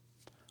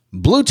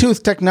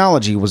Bluetooth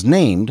technology was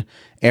named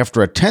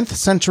after a 10th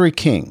century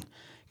king,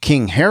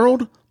 King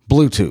Harald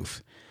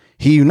Bluetooth.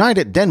 He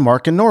united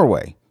Denmark and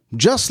Norway,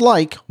 just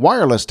like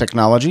wireless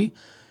technology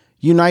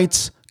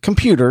unites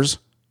computers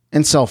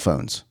and cell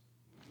phones.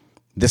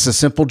 This is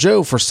Simple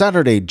Joe for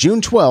Saturday,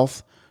 June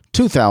 12th,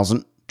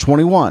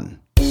 2021.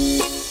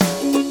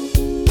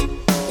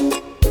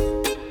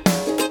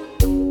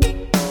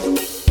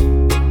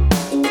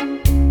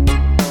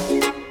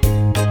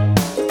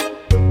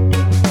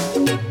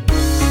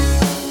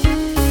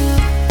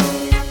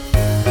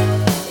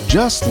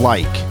 Just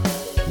like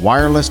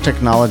wireless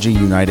technology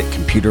united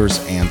computers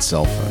and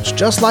cell phones.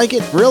 Just like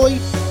it, really?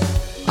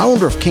 I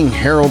wonder if King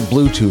Harald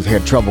Bluetooth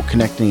had trouble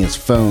connecting his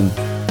phone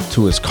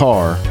to his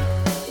car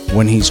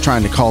when he's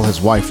trying to call his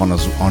wife on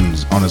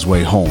his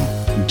way home.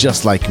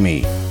 Just like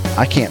me.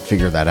 I can't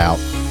figure that out.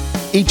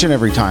 Each and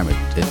every time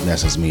it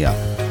messes me up.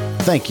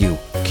 Thank you,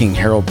 King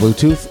Harald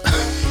Bluetooth.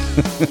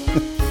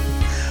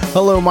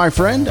 Hello, my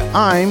friend.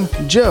 I'm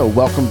Joe.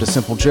 Welcome to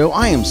Simple Joe.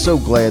 I am so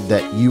glad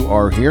that you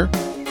are here.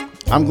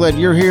 I'm glad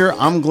you're here.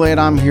 I'm glad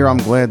I'm here. I'm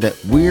glad that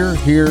we're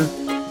here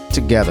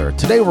together.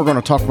 Today we're going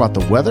to talk about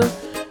the weather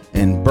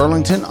in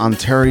Burlington,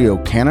 Ontario,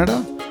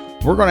 Canada.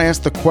 We're going to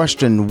ask the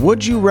question,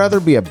 would you rather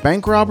be a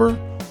bank robber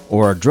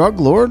or a drug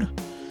lord?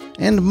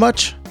 And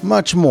much,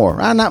 much more.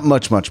 Not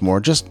much, much more.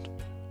 Just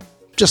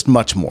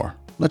much more.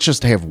 Let's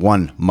just have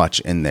one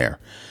much in there.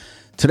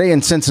 Today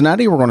in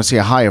Cincinnati, we're going to see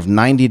a high of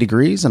 90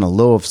 degrees and a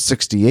low of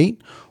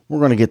 68. We're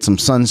going to get some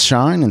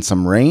sunshine and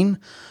some rain.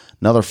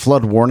 Another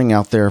flood warning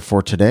out there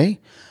for today.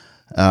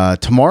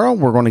 Tomorrow,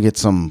 we're going to get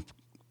some,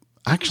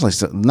 actually,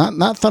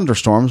 not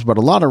thunderstorms, but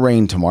a lot of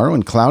rain tomorrow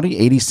and cloudy,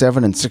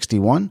 87 and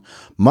 61.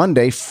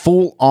 Monday,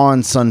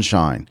 full-on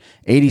sunshine,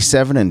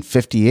 87 and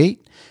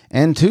 58.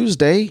 And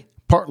Tuesday,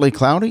 partly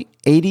cloudy,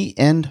 80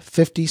 and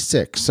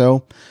 56.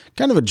 So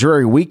kind of a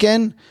dreary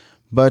weekend,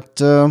 but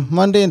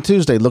Monday and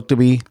Tuesday look to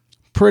be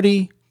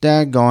pretty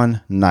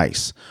daggone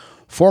nice.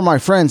 For my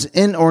friends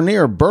in or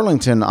near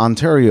Burlington,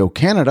 Ontario,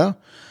 Canada,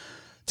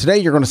 today,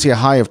 you're going to see a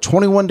high of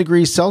 21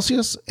 degrees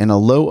Celsius and a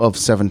low of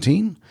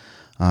 17.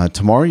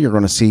 Tomorrow, you're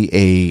going to see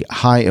a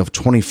high of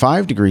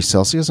 25 degrees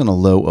Celsius and a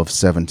low of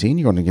 17.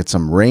 You're going to get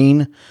some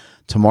rain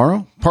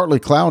tomorrow, partly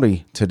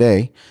cloudy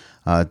today.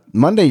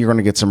 Monday, you're going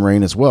to get some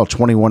rain as well,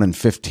 21 and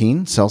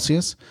 15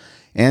 Celsius.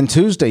 And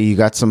Tuesday, you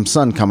got some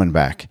sun coming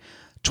back,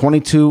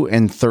 22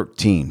 and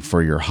 13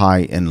 for your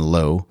high and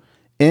low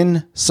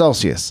in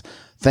Celsius.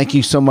 Thank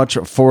you so much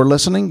for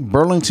listening.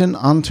 Burlington,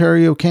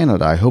 Ontario,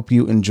 Canada. I hope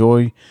you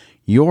enjoy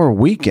your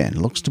weekend.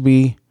 Looks to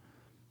be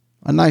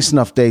a nice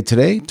enough day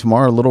today.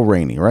 Tomorrow, a little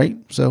rainy, right?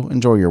 So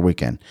enjoy your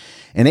weekend.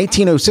 In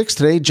 1806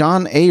 today,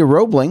 John A.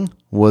 Roebling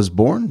was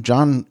born.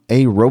 John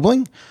A.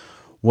 Roebling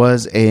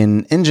was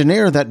an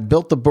engineer that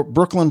built the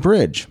Brooklyn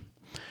Bridge.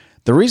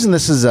 The reason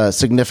this is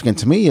significant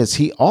to me is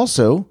he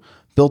also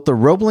built the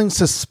Roebling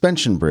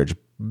Suspension Bridge.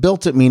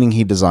 Built it meaning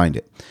he designed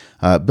it.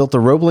 Built the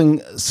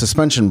Roebling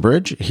Suspension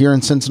Bridge here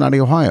in Cincinnati,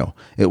 Ohio.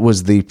 It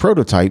was the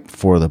prototype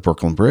for the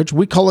Brooklyn Bridge.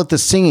 We call it the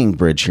Singing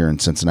Bridge here in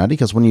Cincinnati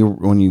because when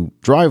you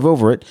drive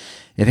over it,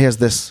 it has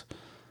this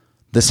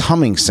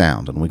humming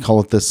sound, and we call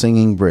it the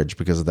Singing Bridge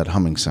because of that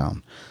humming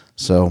sound.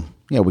 So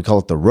yeah, we call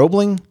it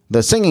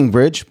the Singing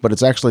Bridge, but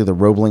it's actually the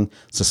Roebling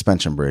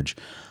Suspension Bridge.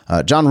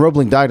 John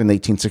Roebling died in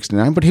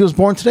 1869, but he was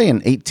born today in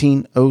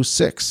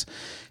 1806.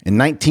 In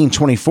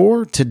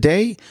 1924,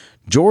 today,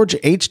 George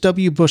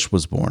H.W. Bush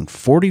was born,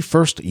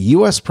 41st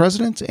U.S.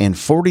 President and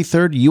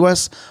 43rd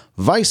U.S.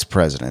 Vice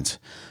President,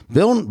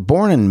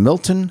 born in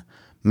Milton,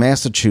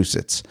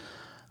 Massachusetts.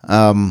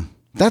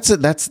 That's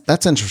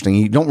interesting.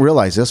 You don't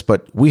realize this,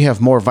 but we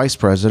have more vice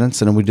presidents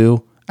than we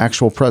do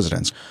actual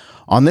presidents.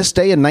 On this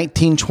day in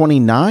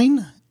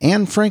 1929,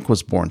 Anne Frank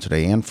was born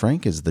today. Anne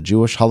Frank is the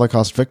Jewish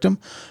Holocaust victim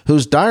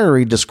whose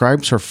diary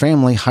describes her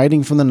family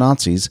hiding from the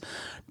Nazis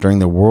during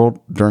World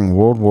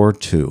War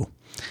II.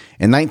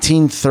 In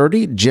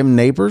 1930, Jim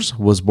Nabors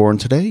was born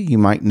today. You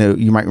might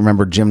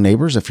remember Jim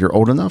Nabors if you're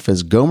old enough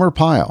as Gomer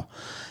Pyle.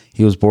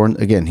 He was born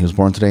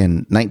today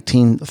in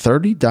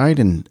 1930, died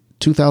in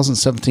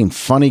 2017.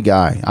 Funny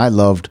guy. I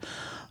loved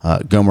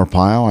Gomer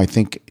Pyle. I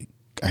think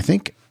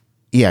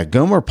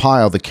Gomer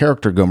Pyle, the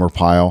character Gomer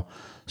Pyle,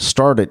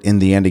 started in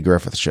the Andy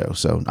Griffith Show.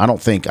 So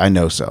I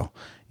know so.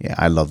 Yeah,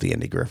 I love the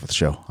Andy Griffith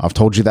Show. I've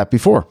told you that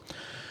before.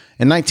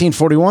 In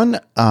 1941,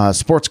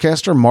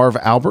 sportscaster Marv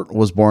Albert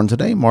was born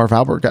today. Marv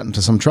Albert got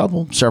into some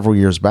trouble several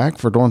years back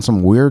for doing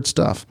some weird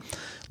stuff.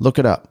 Look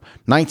it up.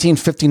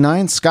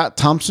 1959, Scott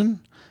Thompson,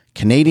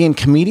 Canadian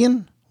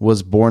comedian,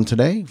 was born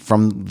today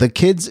from The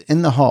Kids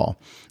in the Hall.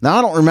 Now,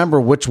 I don't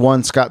remember which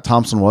one Scott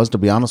Thompson was, to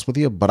be honest with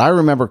you, but I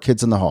remember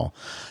Kids in the Hall.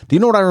 Do you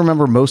know what I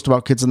remember most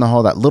about Kids in the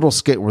Hall? That little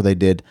skit where they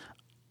did,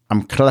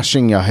 "I'm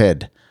crushing your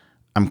head.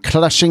 I'm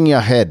crushing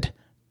your head.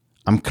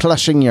 I'm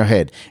crushing your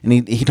head."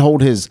 And he'd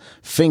hold his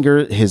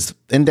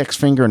index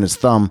finger and his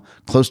thumb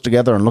close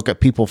together and look at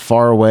people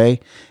far away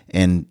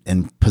and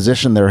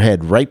position their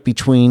head right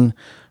between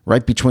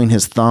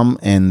his thumb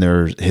and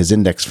his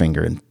index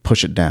finger and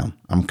push it down.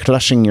 "I'm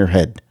crushing your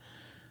head.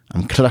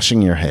 I'm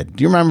crushing your head.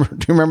 Do you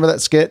remember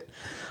that skit?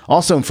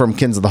 Also from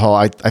Kids of the Hall,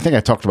 I think I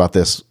talked about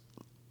this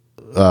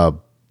a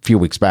few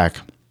weeks back,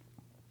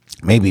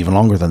 maybe even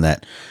longer than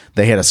that.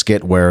 They had a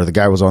skit where the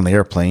guy was on the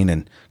airplane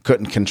and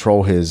couldn't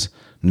control his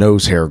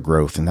nose hair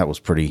growth, and that was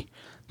pretty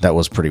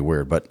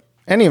weird. But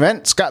in any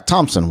event, Scott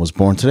Thompson was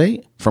born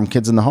today from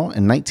Kids in the Hall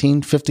in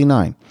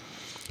 1959.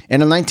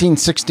 And in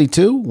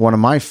 1962, one of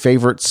my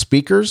favorite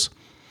speakers,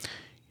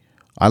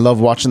 I love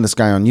watching this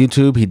guy on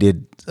YouTube. He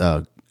did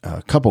a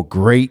couple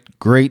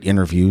great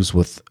interviews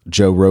with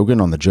Joe Rogan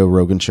on the Joe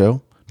Rogan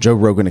Show, Joe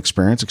Rogan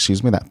Experience,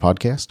 that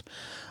podcast.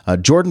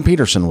 Jordan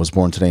Peterson was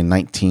born today in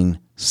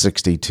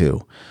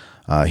 1962.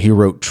 He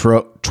wrote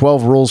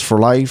 12 Rules for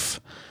Life.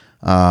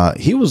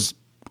 He was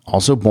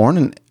also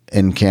born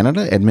in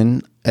Canada,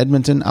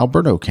 Edmonton,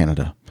 Alberta,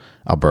 Canada.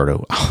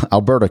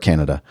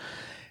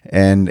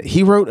 And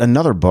he wrote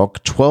another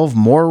book, 12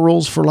 More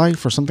Rules for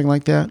Life or something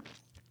like that.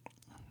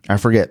 I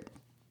forget.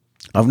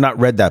 I've not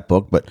read that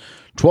book, but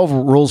 12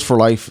 Rules for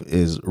Life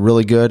is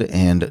really good.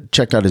 And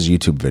check out his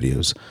YouTube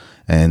videos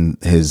and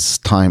his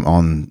time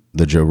on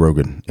the Joe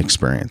Rogan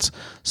Experience.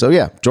 So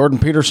yeah, Jordan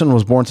Peterson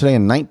was born today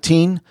in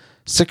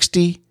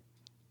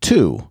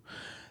 1962.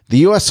 The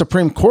U.S.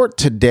 Supreme Court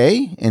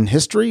today in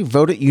history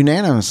voted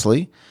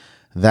unanimously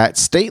that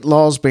state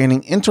laws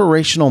banning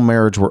interracial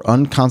marriage were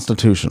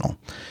unconstitutional.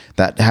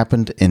 That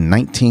happened in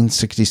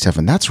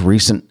 1967. That's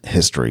recent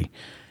history.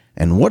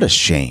 And what a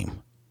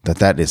shame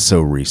that is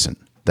so recent.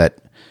 That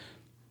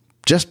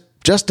just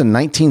in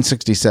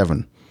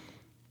 1967,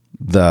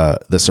 the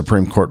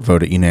Supreme Court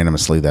voted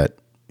unanimously that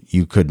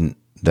to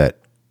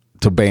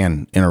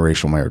ban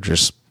interracial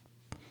marriages.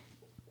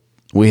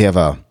 We have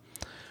a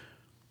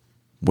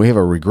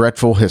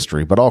regretful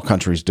history, but all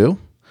countries do.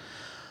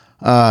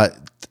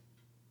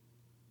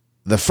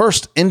 The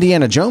first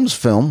Indiana Jones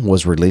film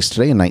was released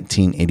today in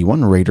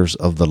 1981, Raiders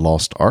of the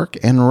Lost Ark,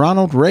 and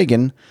Ronald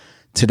Reagan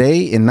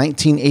today in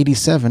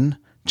 1987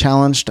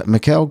 challenged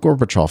Mikhail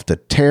Gorbachev to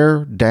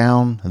tear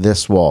down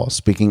this wall.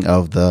 Speaking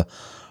of the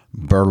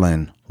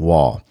Berlin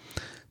Wall.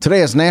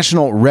 Today is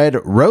National Red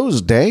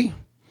Rose Day,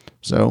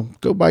 so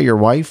go buy your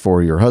wife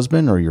or your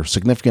husband or your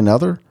significant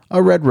other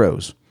a red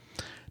rose.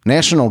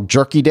 National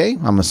Jerky Day.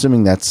 I'm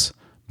assuming that's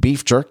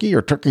beef jerky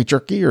or turkey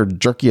jerky or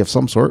jerky of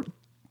some sort.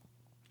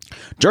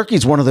 Jerky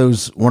is one of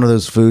those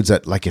foods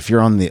that, like, if you're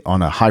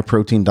on a high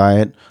protein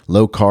diet,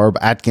 low carb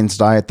Atkins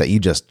diet, that you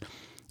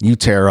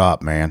tear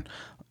up, man.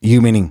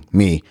 You meaning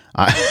me?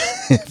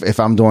 If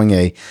I'm doing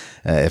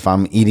if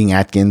I'm eating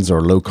Atkins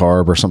or low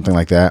carb or something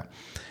like that,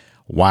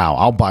 wow,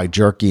 I'll buy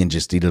jerky and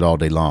just eat it all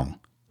day long.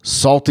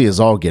 Salty as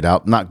all get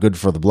out, not good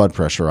for the blood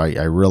pressure.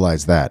 I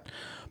realize that,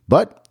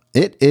 but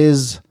it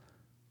is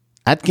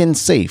Atkins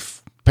safe.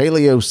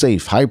 Paleo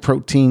safe, high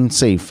protein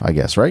safe, I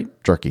guess, right?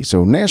 Jerky.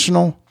 So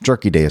National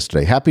Jerky Day is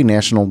today. Happy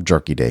National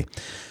Jerky Day.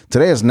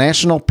 Today is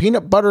National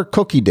Peanut Butter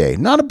Cookie Day.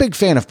 Not a big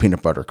fan of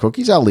peanut butter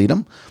cookies. I'll eat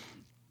them.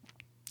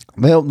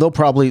 They're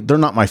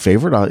not my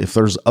favorite. If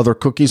there's other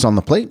cookies on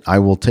the plate, I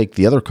will take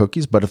the other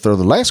cookies. But if they're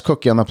the last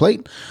cookie on the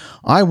plate,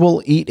 I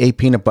will eat a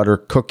peanut butter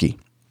cookie.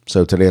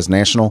 So today is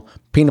National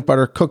Peanut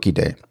Butter Cookie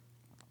Day.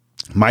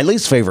 My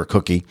least favorite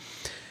cookie,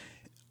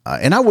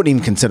 and I wouldn't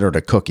even consider it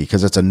a cookie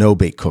because it's a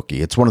no-bake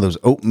cookie. It's one of those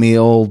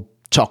oatmeal,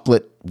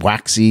 chocolate,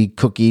 waxy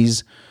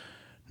cookies,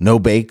 no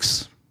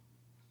bakes,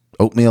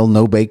 oatmeal,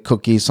 no-bake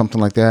cookies, something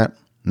like that.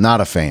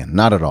 Not a fan,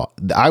 not at all.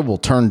 I will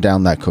turn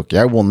down that cookie.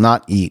 I will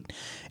not eat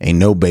a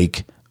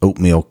no-bake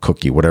oatmeal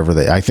cookie, whatever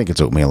I think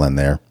it's oatmeal in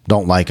there.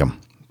 Don't like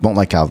them. Don't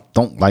like how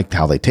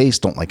they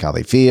taste. Don't like how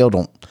they feel.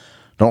 Don't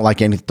like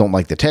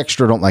the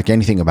texture. Don't like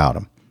anything about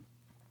them.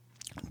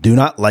 Do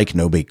not like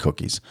no-bake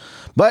cookies.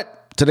 But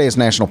today is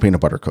National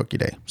Peanut Butter Cookie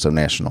Day. So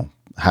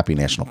happy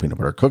National Peanut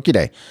Butter Cookie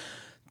Day.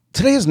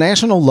 Today is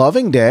National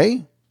Loving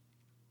Day.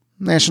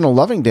 National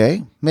Loving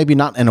Day. Maybe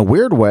not in a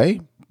weird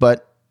way,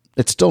 but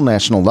it's still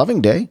National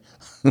Loving Day.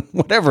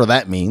 Whatever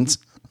that means.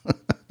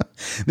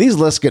 These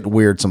lists get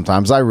weird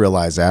sometimes. I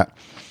realize that.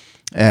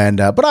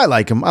 But I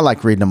like them. I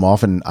like reading them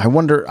off. And I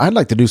wonder, I'd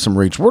like to do some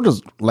research. Where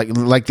does,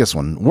 like this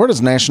one, where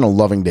does National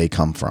Loving Day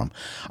come from?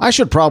 I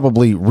should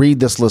probably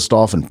read this list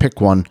off and pick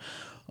one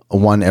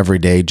every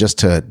day just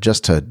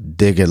to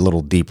dig a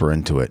little deeper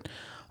into it.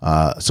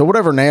 So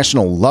whatever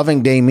National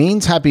Loving Day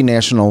means, happy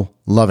National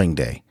Loving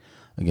Day.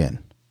 Again,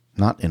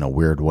 not in a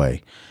weird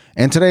way.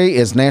 And today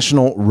is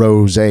National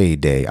Rosé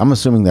Day. I'm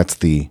assuming that's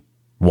the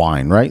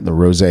wine, right? The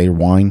rosé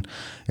wine.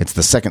 It's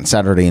the second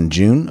Saturday in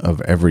June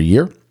of every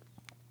year.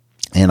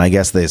 And I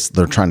guess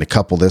they're trying to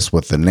couple this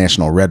with the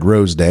National Red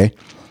Rose Day,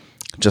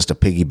 just to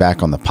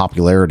piggyback on the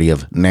popularity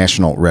of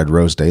National Red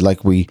Rose Day,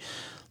 like we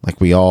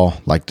all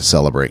like to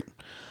celebrate.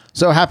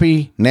 So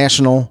happy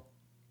National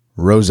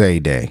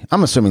Rosé Day.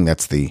 I'm assuming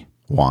that's the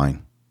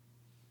wine.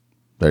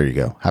 There you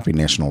go. Happy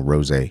National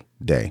Rosé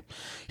Day.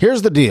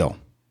 Here's the deal.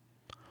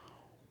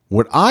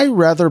 Would I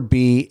rather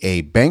be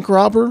a bank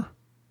robber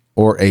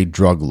or a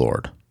drug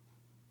lord?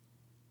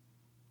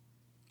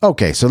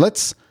 Okay, so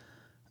let's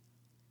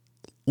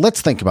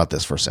think about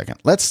this for a second.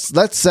 Let's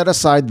set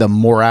aside the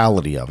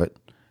morality of it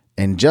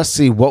and just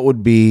see what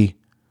would be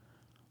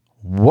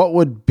what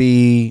would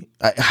be,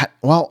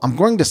 well, I'm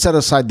going to set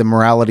aside the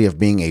morality of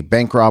being a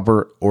bank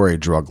robber or a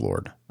drug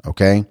lord.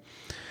 Okay.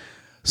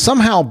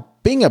 Somehow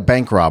being a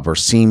bank robber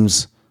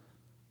seems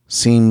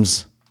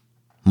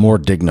more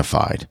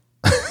dignified.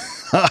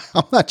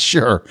 I'm not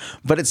sure,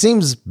 but it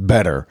seems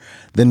better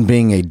than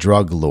being a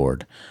drug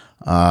lord.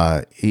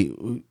 I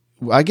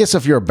guess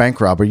if you're a bank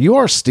robber, you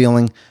are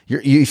stealing.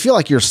 You feel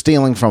like you're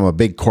stealing from a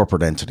big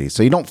corporate entity,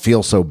 so you don't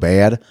feel so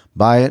bad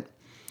by it.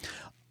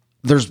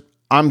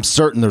 I'm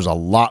certain there's a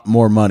lot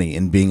more money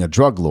in being a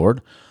drug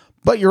lord,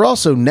 but you're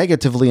also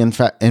negatively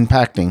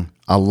impacting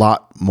a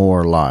lot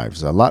more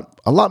lives. A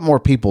lot more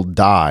people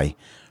die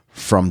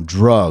from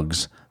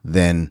drugs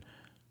than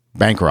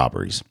bank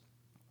robberies.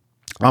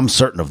 I'm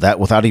certain of that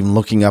without even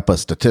looking up a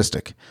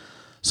statistic.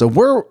 So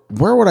where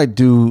would I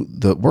do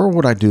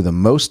the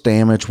most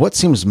damage? What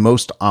seems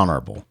most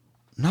honorable?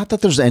 Not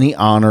that there's any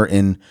honor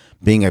in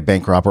being a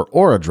bank robber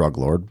or a drug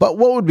lord, but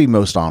what would be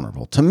most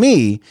honorable? To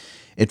me,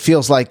 it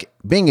feels like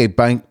being a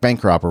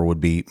bank robber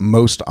would be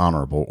most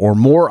honorable or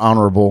more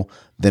honorable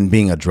than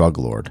being a drug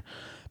lord.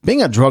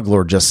 Being a drug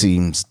lord just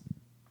seems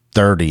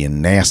dirty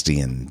and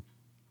nasty and,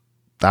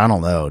 I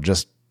don't know,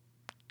 just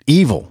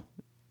evil.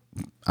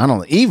 I don't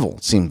know.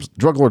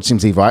 Drug lord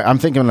seems evil. I'm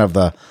thinking of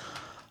that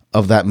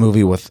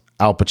movie with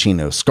Al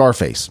Pacino,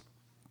 Scarface.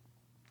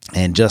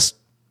 And just,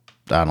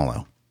 I don't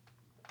know.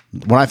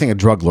 When I think of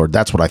drug lord,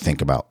 that's what I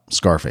think about,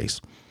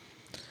 Scarface.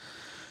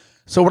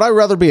 So would I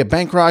rather be a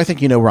bank robber? I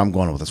think you know where I'm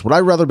going with this. Would I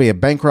rather be a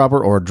bank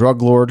robber or a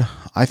drug lord?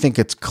 I think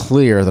it's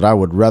clear that I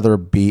would rather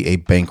be a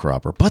bank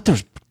robber. But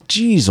there's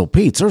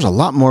a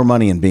lot more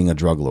money in being a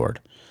drug lord.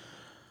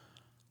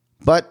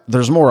 But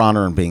there's more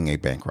honor in being a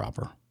bank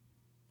robber.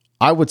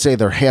 I would say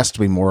there has to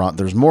be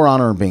there's more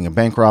honor in being a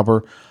bank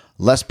robber.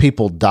 Less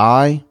people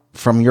die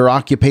from your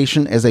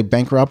occupation as a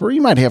bank robber.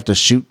 You might have to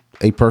shoot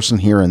a person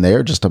here and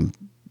there just to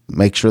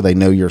make sure they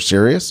know you're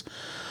serious.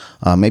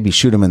 Maybe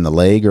shoot them in the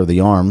leg or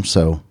the arm,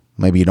 so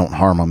maybe you don't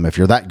harm them if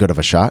you're that good of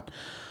a shot.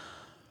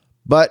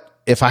 But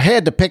if I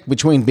had to pick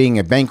between being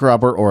a bank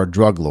robber or a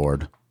drug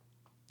lord,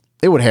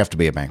 it would have to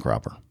be a bank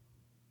robber.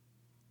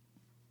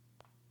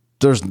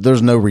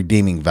 There's no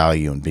redeeming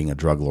value in being a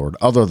drug lord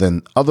other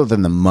than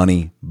the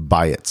money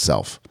by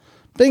itself.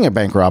 Being a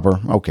bank robber,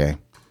 okay.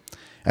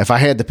 If I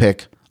had to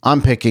pick,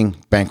 I'm picking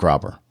bank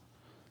robber.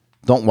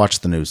 Don't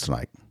watch the news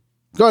tonight.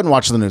 Go ahead and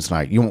watch the news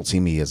tonight. You won't see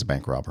me as a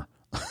bank robber.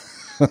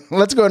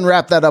 Let's go ahead and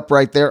wrap that up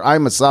right there. I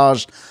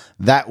massaged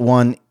that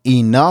one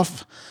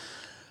enough.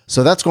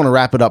 So that's going to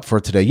wrap it up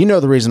for today. You know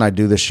the reason I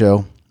do this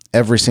show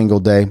every single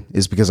day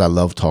is because I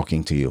love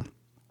talking to you.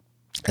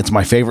 It's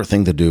my favorite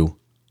thing to do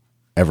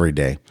every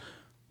day.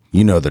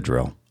 You know the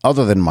drill.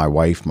 Other than my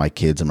wife, my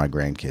kids, and my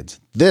grandkids.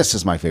 This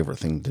is my favorite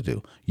thing to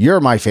do.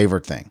 You're my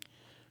favorite thing.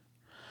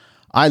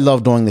 I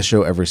love doing the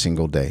show every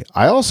single day.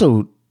 I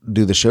also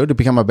do the show to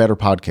become a better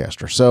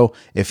podcaster. So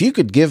if you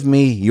could give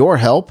me your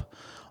help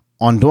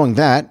on doing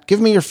that,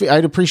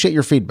 I'd appreciate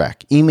your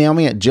feedback. Email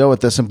me at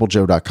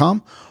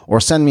joe@thesimplejoe.com or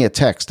send me a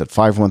text at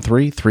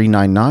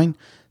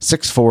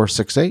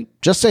 513-399-6468.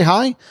 Just say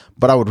hi,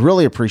 but I would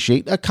really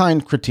appreciate a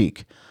kind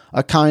critique,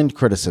 a kind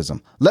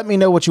criticism. Let me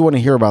know what you want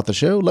to hear about the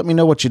show. Let me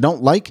know what you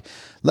don't like.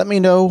 Let me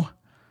know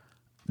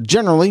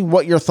generally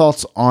what your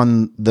thoughts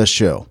on the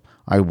show.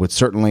 I would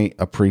certainly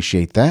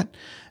appreciate that.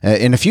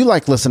 And if you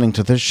like listening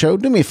to this show,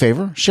 do me a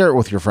favor, share it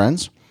with your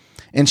friends.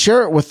 And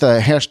share it with the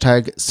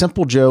hashtag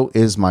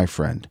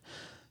 #SimpleJoeIsMyFriend.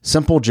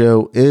 Simple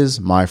Joe is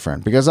my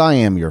friend because I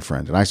am your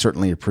friend and I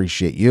certainly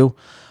appreciate you.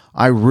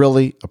 I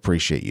really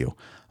appreciate you.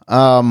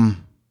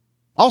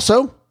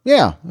 Also,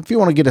 if you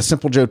want to get a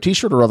Simple Joe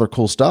t-shirt or other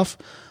cool stuff,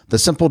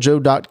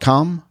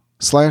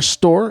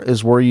 thesimplejoe.com/store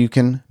is where you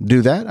can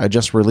do that. I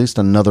just released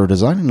another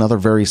design, another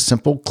very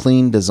simple,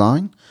 clean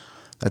design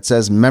that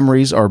says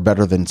memories are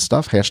better than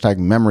stuff. Hashtag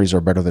memories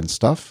are better than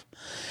stuff.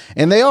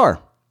 And they are.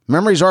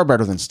 Memories are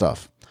better than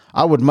stuff.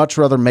 I would much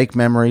rather make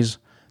memories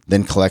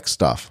than collect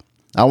stuff.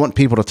 I want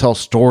people to tell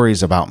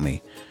stories about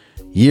me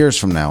years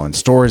from now and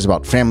stories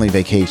about family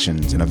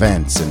vacations and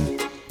events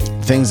and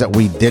things that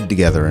we did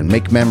together and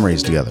make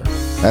memories together.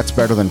 That's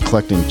better than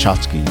collecting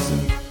tchotchkes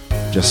and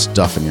just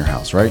stuff in your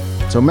house, right?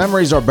 So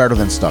memories are better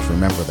than stuff.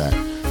 Remember that.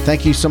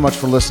 Thank you so much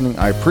for listening.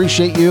 I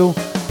appreciate you.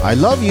 I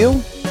love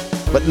you,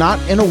 but not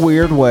in a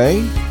weird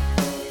way.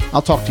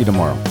 I'll talk to you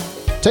tomorrow.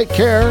 Take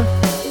care.